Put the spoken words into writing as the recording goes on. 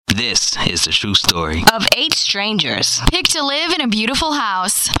This is the true story of 8 strangers picked to live in a beautiful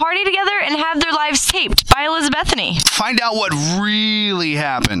house, party together, and have their lives taped by Elizabethany. Find out what really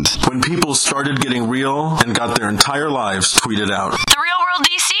happened when people started getting real and got their entire lives tweeted out. The Real World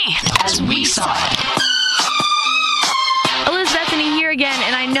DC, as we saw it. Elizabethany here again,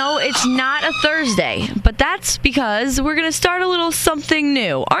 and I know it's not a Thursday, but that's because we're going to start a little something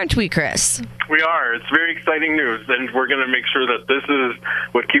new, aren't we, Chris? We are. It's very exciting news, and we're going to make sure that this is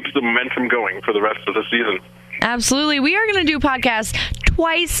what keeps the momentum going for the rest of the season. Absolutely. We are going to do podcasts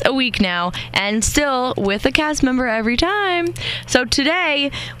twice a week now, and still with a cast member every time. So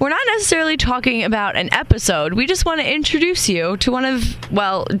today, we're not necessarily talking about an episode. We just want to introduce you to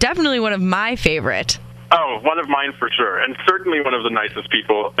definitely one of my favorite. Oh, one of mine for sure, and certainly one of the nicest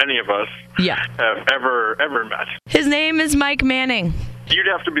people any of us have ever met. His name is Mike Manning. You'd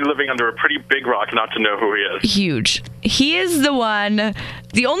have to be living under a pretty big rock not to know who he is. Huge. He is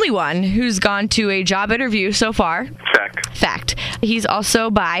the only one who's gone to a job interview so far. Fact. He's also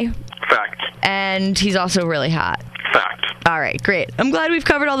bi. Fact. And he's also really hot. Fact. All right, great. I'm glad we've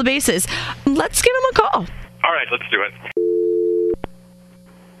covered all the bases. Let's give him a call. All right, let's do it.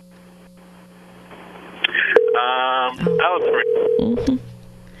 Mm-hmm.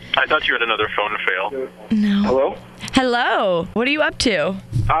 I thought you had another phone fail. No. Hello. What are you up to?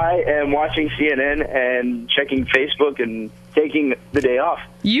 I am watching CNN and checking Facebook and taking the day off.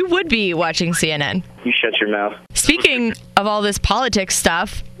 You would be watching CNN. You shut your mouth. Speaking of all this politics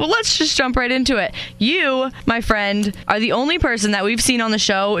stuff, well, let's just jump right into it. You, my friend, are the only person that we've seen on the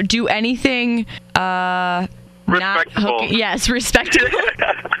show do anything respectable. Respectable.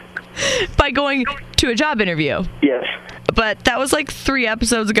 By going to a job interview. Yes. But that was like 3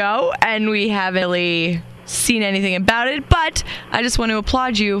 episodes ago, and we haven't really seen anything about it. But I just want to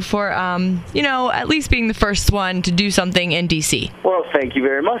applaud you for, at least being the first one to do something in DC. Well, thank you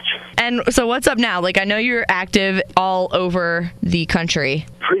very much. And so what's up now? Like, I know you're active all over the country.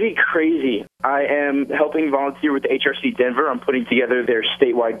 Pretty crazy. I am helping volunteer with the HRC Denver. I'm putting together their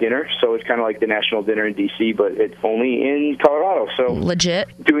statewide dinner, so it's kind of like the national dinner in D.C., but it's only in Colorado. So legit.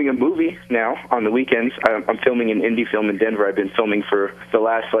 Doing a movie now on the weekends. I'm filming an indie film in Denver. I've been filming for the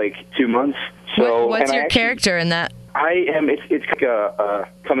last 2 months. So what's your character in that? It's like a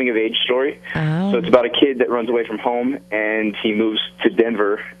coming-of-age story. Oh. So it's about a kid that runs away from home, and he moves to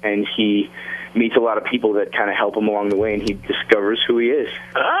Denver, and he meets a lot of people that kind of help him along the way, and he discovers who he is.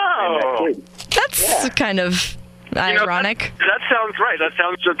 Oh! That's kind of ironic. That sounds right. That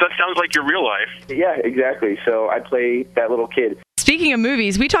sounds like your real life. Yeah, exactly. So I play that little kid. Speaking of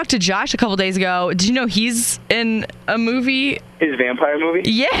movies, we talked to Josh a couple days ago. Did you know he's in a movie? His vampire movie?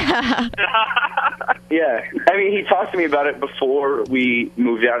 Yeah. Yeah. I mean, he talked to me about it before we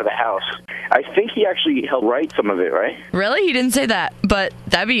moved out of the house. I think he actually helped write some of it, right? Really? He didn't say that, but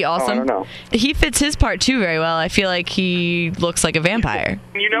that'd be awesome. Oh, I don't know. He fits his part, too, very well. I feel like he looks like a vampire.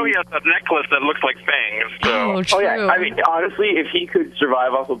 You know he has a necklace that looks like fangs, so... Oh, true. Oh, yeah. I mean, honestly, if he could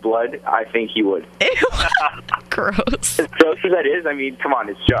survive off of blood, I think he would. Ew. Gross. As gross as that is, I mean, come on,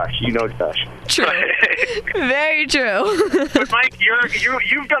 it's Josh. You know Josh. True. Very true. But Mike,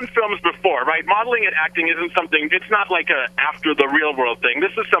 you've done films before, right? Modeling and acting isn't something, it's not like a after the real world thing.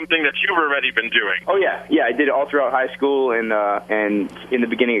 This is something that you've already been doing. Oh, yeah. Yeah, I did it all throughout high school and in the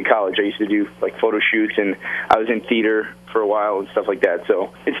beginning of college. I used to do, photo shoots, and I was in theater for a while and stuff like that.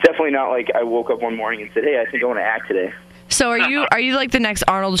 So it's definitely not like I woke up one morning and said, hey, I think I want to act today. So are you like the next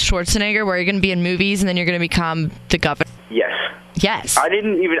Arnold Schwarzenegger, where you're going to be in movies and then you're going to become the governor? Yes. Yes. I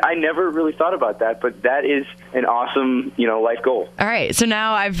never really thought about that, but that is an awesome, life goal. All right. So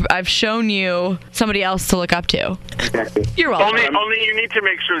now I've shown you somebody else to look up to. Exactly. You're welcome. Only you need to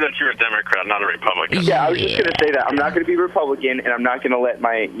make sure that you're a Democrat, not a Republican. Yeah, I was just going to say that. I'm not going to be Republican, and I'm not going to let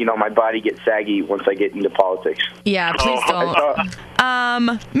my body get saggy once I get into politics. Yeah, please don't.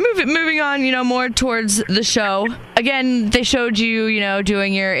 Moving on, more towards the show. Again, they showed you,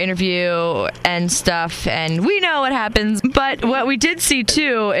 doing your interview and stuff, and we know what happens. But what we did see,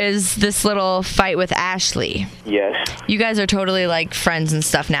 too, is this little fight with Ashley. Yes. You guys are totally, friends and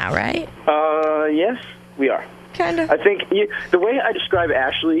stuff now, right? Yes, we are. Kind of. I think the way I describe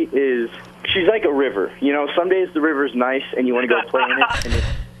Ashley is she's like a river. Some days the river's nice and you want to go play in it, and it's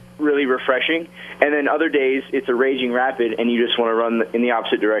really refreshing. And then other days it's a raging rapid and you just want to run in the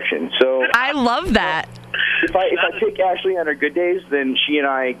opposite direction. So I love that. If I pick Ashley on her good days, then she and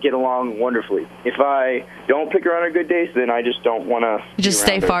I get along wonderfully. If I don't pick her on her good days, then I just don't want to just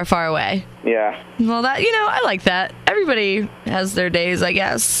stay far, far away. Yeah. Well, that I like that. Everybody has their days, I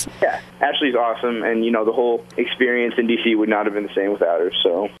guess. Yeah. Ashley's awesome, and the whole experience in DC would not have been the same without her.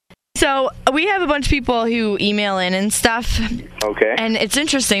 So So we have a bunch of people who email in and stuff. Okay. And it's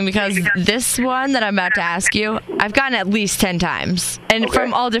interesting because this one that I'm about to ask you, I've gotten at least 10 times. And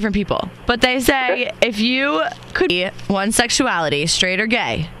from all different people. But they say if you could be one sexuality, straight or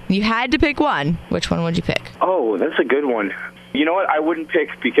gay, you had to pick one, which one would you pick? Oh, that's a good one. You know what? I wouldn't pick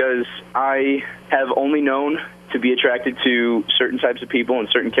because I have only known to be attracted to certain types of people and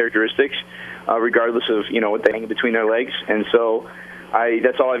certain characteristics, regardless of, what they hang between their legs. And so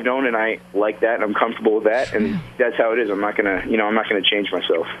that's all I've known, and I like that, and I'm comfortable with that, and that's how it is. I'm not gonna change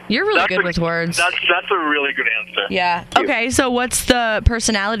myself. You're really good with words. That's a really good answer. Yeah. Okay, so what's the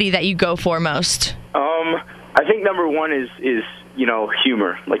personality that you go for most? I think number one is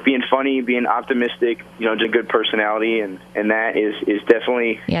humor, like being funny, being optimistic, just a good personality, and that is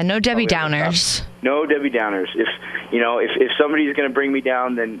definitely... Yeah, no Debbie Downers. No Debbie Downers. If somebody's going to bring me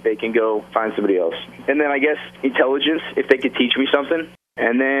down, then they can go find somebody else. And then I guess intelligence, if they could teach me something.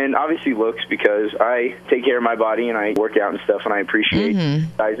 And then obviously looks, because I take care of my body and I work out and stuff, and I appreciate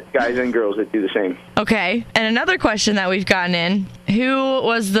guys and girls that do the same. Okay, and another question that we've gotten in, who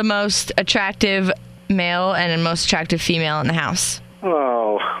was the most attractive male and most attractive female in the house?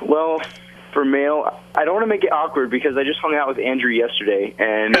 Oh, well, for male, I don't want to make it awkward because I just hung out with Andrew yesterday,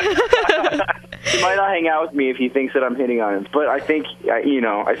 and he might not hang out with me if he thinks that I'm hitting on him. But I think,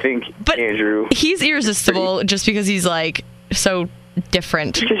 but Andrew... He's irresistible just because he's, like, so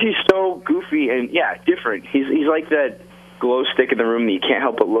different. Because he's so goofy and, different. He's like that glow stick in the room that you can't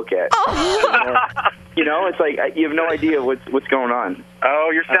help but look at. It's like you have no idea what's going on.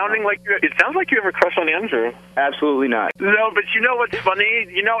 Oh, you're sounding like it sounds like you have a crush on Andrew. Absolutely not. No, but you know what's funny?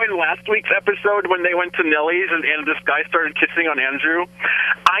 In last week's episode when they went to Nellie's and this guy started kissing on Andrew,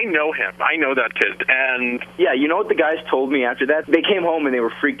 I know him. I know that kid. And yeah, you know what the guys told me after that? They came home and they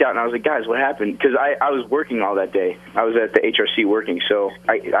were freaked out, and I was like, guys, what happened? Because I was working all that day. I was at the HRC working, so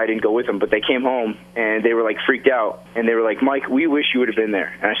I didn't go with them. But they came home and they were like freaked out, and they were like, Mike, we wish you would have been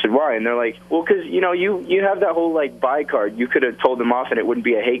there. And I said, why? And they're like, well, because you have that whole like buy card. You could have told them off and it wouldn't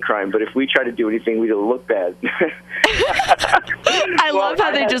be a hate crime, but if we tried to do anything, we'd look bad. I love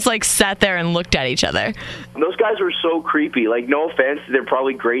how they just like sat there and looked at each other. Those guys were so creepy. Like, no offense, they're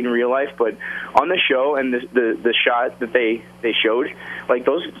probably great in real life, but on the show and the shot that they showed, like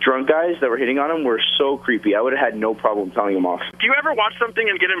those drunk guys that were hitting on him were so creepy. I would have had no problem telling them off. Do you ever watch something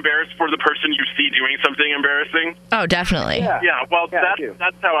and get embarrassed for the person you see doing something embarrassing? Oh, definitely. Yeah, well,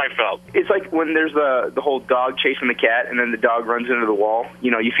 that's how I felt. It's like when there's the whole dog chasing the cat, and then the dog runs into the wall.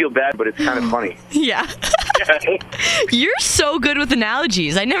 You feel bad, but it's kind of funny. Yeah. You're so good with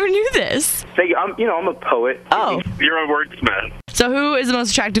analogies. I never knew this. I'm a poet. Oh. You're a wordsmith. So who is the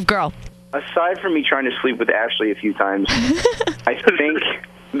most attractive girl? Aside from me trying to sleep with Ashley a few times, I think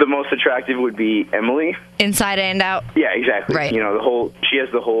the most attractive would be Emily. Inside and out? Yeah, exactly. Right. She has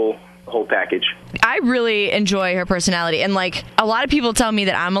the whole package. I really enjoy her personality, and like a lot of people tell me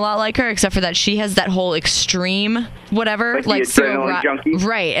that I'm a lot like her, except for that she has that whole extreme whatever, like the adrenaline junkie.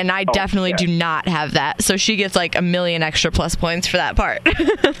 Right, and I definitely do not have that, so she gets like a million extra plus points for that part.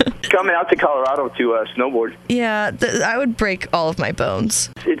 Coming out to Colorado to snowboard. Yeah, I would break all of my bones.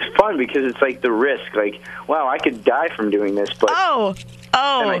 It's fun because it's like the risk, like, wow, I could die from doing this, but and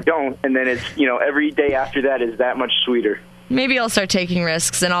I don't, and then it's every day after that is that much sweeter. Maybe I'll start taking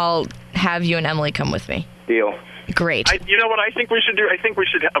risks, and I'll have you and Emily come with me. Deal. Great. You know what I think we should do? I think we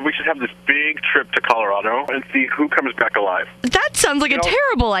should have this big trip to Colorado and see who comes back alive. That sounds like a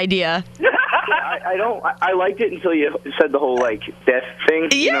terrible idea. I liked it until you said the whole like death thing.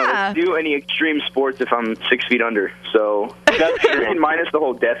 Yeah. Do any extreme sports if I'm 6 feet under. So that's minus the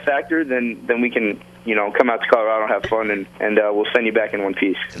whole death factor. Then we can come out to Colorado and have fun, and we'll send you back in one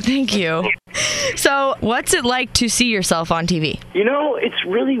piece. Thank you. So, what's it like to see yourself on TV? It's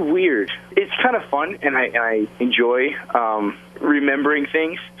really weird. It's kind of fun, and I enjoy remembering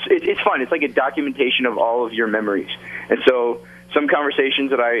things. It's fun. It's like a documentation of all of your memories. And so some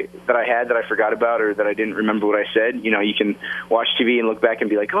conversations that I had that I forgot about or that I didn't remember what I said, you can watch TV and look back and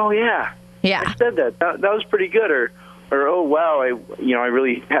be like, oh, yeah. I said that. That was pretty good. Or oh, wow, I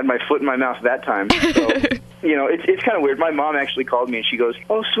really had my foot in my mouth that time. So, it's kind of weird. My mom actually called me and she goes,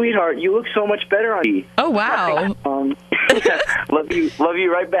 oh, sweetheart, you look so much better on TV. Oh, wow. Love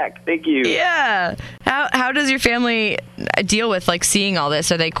you right back. Thank you. Yeah. How does your family deal with like seeing all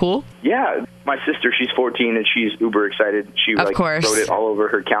this? Are they cool? Yeah. My sister, she's 14 and she's uber excited. She of course. wrote it all over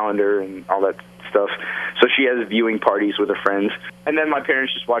her calendar and all that stuff. So she has viewing parties with her friends. And then my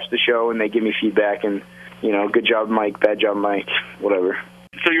parents just watch the show and they give me feedback and, good job, Mike, bad job, Mike, whatever.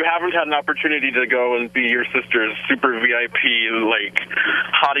 So you haven't had an opportunity to go and be your sister's super VIP, like,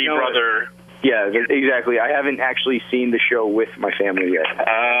 hottie brother? Yeah, exactly. I haven't actually seen the show with my family yet.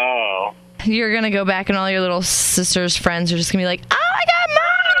 Oh. You're going to go back and all your little sister's friends are just going to be like, oh my God,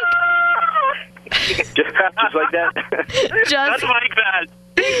 Mom! just like that? Just That's like that.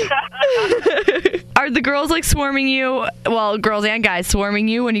 Are the girls like swarming you? Well, girls and guys swarming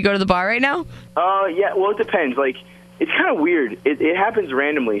you when you go to the bar right now? Yeah, well, it depends. Like, it's kind of weird. It happens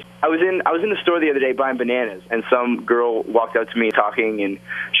randomly. I was in the store the other day buying bananas, and some girl walked up to me talking, and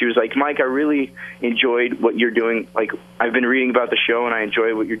she was like, Mike, I really enjoyed what you're doing. Like, I've been reading about the show, and I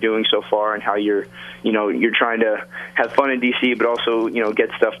enjoy what you're doing so far, and how you're trying to have fun in D.C., but also,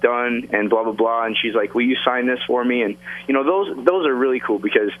 get stuff done, and blah, blah, blah. And she's like, will you sign this for me? And, those are really cool,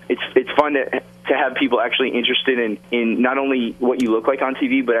 because it's fun to have people actually interested in not only what you look like on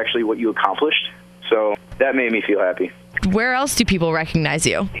TV, but actually what you accomplished. So that made me feel happy. Where else do people recognize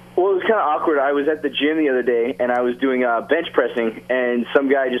you? Well, it was kind of awkward. I was at the gym the other day, and I was doing bench pressing, and some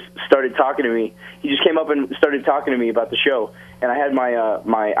guy just started talking to me. He just came up and started talking to me about the show, and I had my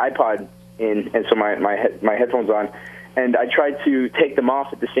iPod in, and so my headphones on, and I tried to take them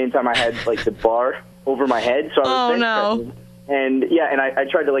off at the same time I had like the bar over my head. So I was bench pressing, and I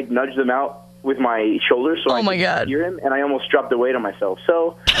tried to like nudge them out with my shoulders so I could hear him, and I almost dropped the weight on myself.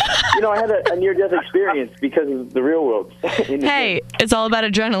 So, I had a near-death experience because of the real world. Hey, it's all about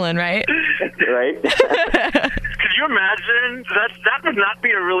adrenaline, right? Right? Could you imagine? That would not be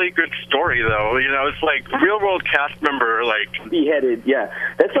a really good story, though. It's like real-world cast member, like... beheaded, yeah.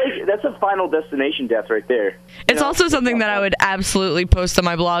 That's a Final Destination death right there. It's also something that I would absolutely post on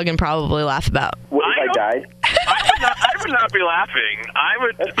my blog and probably laugh about. What if I died? I would not be laughing. I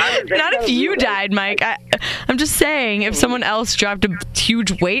would Not if you died, Mike. I'm just saying, if someone else dropped a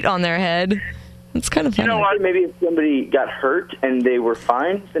huge weight on their head, it's kind of funny. You know what? Maybe if somebody got hurt and they were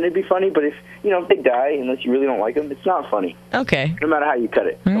fine, then it'd be funny. But if they die, unless you really don't like them, it's not funny. Okay. No matter how you cut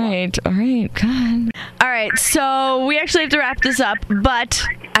it. All right. God. All right, so we actually have to wrap this up, but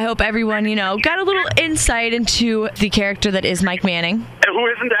I hope everyone, got a little insight into the character that is Mike Manning. Who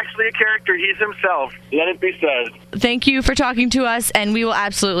isn't actually a character, he's himself. Let it be said. Thank you for talking to us, and we will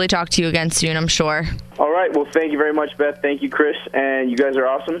absolutely talk to you again soon, I'm sure. All right, well, thank you very much, Beth. Thank you, Chris, and you guys are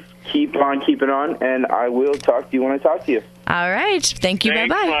awesome. Keep on keeping on, and I will talk to you when I talk to you. All right, thank you,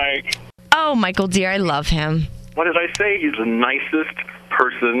 Thanks, bye-bye. Mike. Oh, Michael, dear, I love him. What did I say? He's the nicest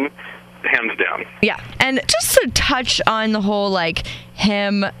person, hands down. Yeah, and just to touch on the whole,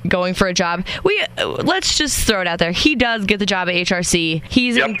 him going for a job, let's just throw it out there. He does get the job at HRC.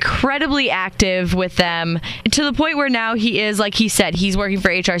 He's incredibly active with them, to the point where now he is, like he said, he's working for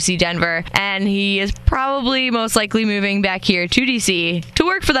HRC Denver, and he is probably most likely moving back here to DC to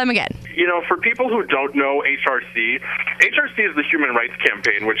work for them again. For people who don't know HRC is the Human Rights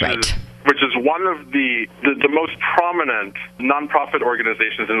Campaign, which is one of the most prominent nonprofit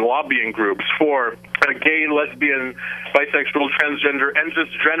organizations and lobbying groups for gay, lesbian, bisexual, transgender, and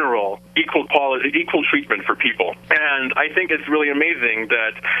just general equal treatment for people. And I think it's really amazing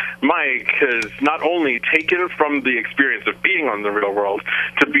that Mike has not only taken from the experience of being on the Real World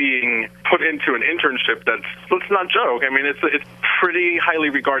to being put into an internship let's not joke. I mean, it's pretty highly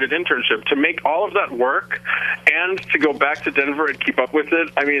regarded internship. To make all of that work and to go back to Denver and keep up with it,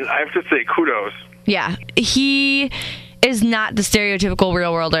 I mean, I have to say kudos. Yeah, he is not the stereotypical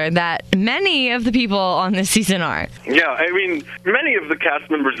real worlder that many of the people on this season are. Yeah, I mean, many of the cast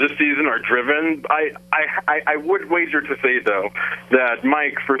members this season are driven. I would wager to say, though, that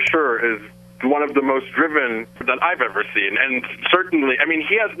Mike for sure is one of the most driven that I've ever seen. And certainly, I mean,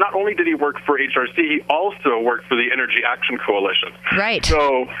 not only did he work for HRC, he also worked for the Energy Action Coalition. Right.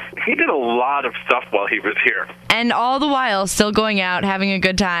 So he did a lot of stuff while he was here. And all the while still going out, having a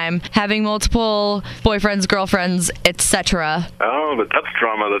good time, having multiple boyfriends, girlfriends, etc. Oh, but that's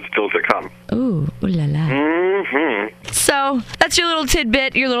drama that's still to come. Ooh la la. Mm-hmm. So that's your little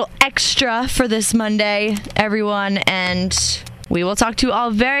tidbit, your little extra for this Monday, everyone. And we will talk to you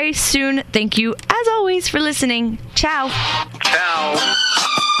all very soon. Thank you, as always, for listening. Ciao. Ciao.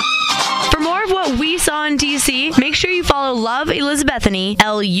 For more of what we saw in DC, make sure you follow Love Elizabethany,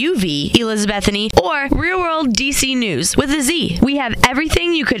 LUV Elizabethany, or Real World DC News with a Z. We have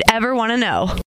everything you could ever want to know.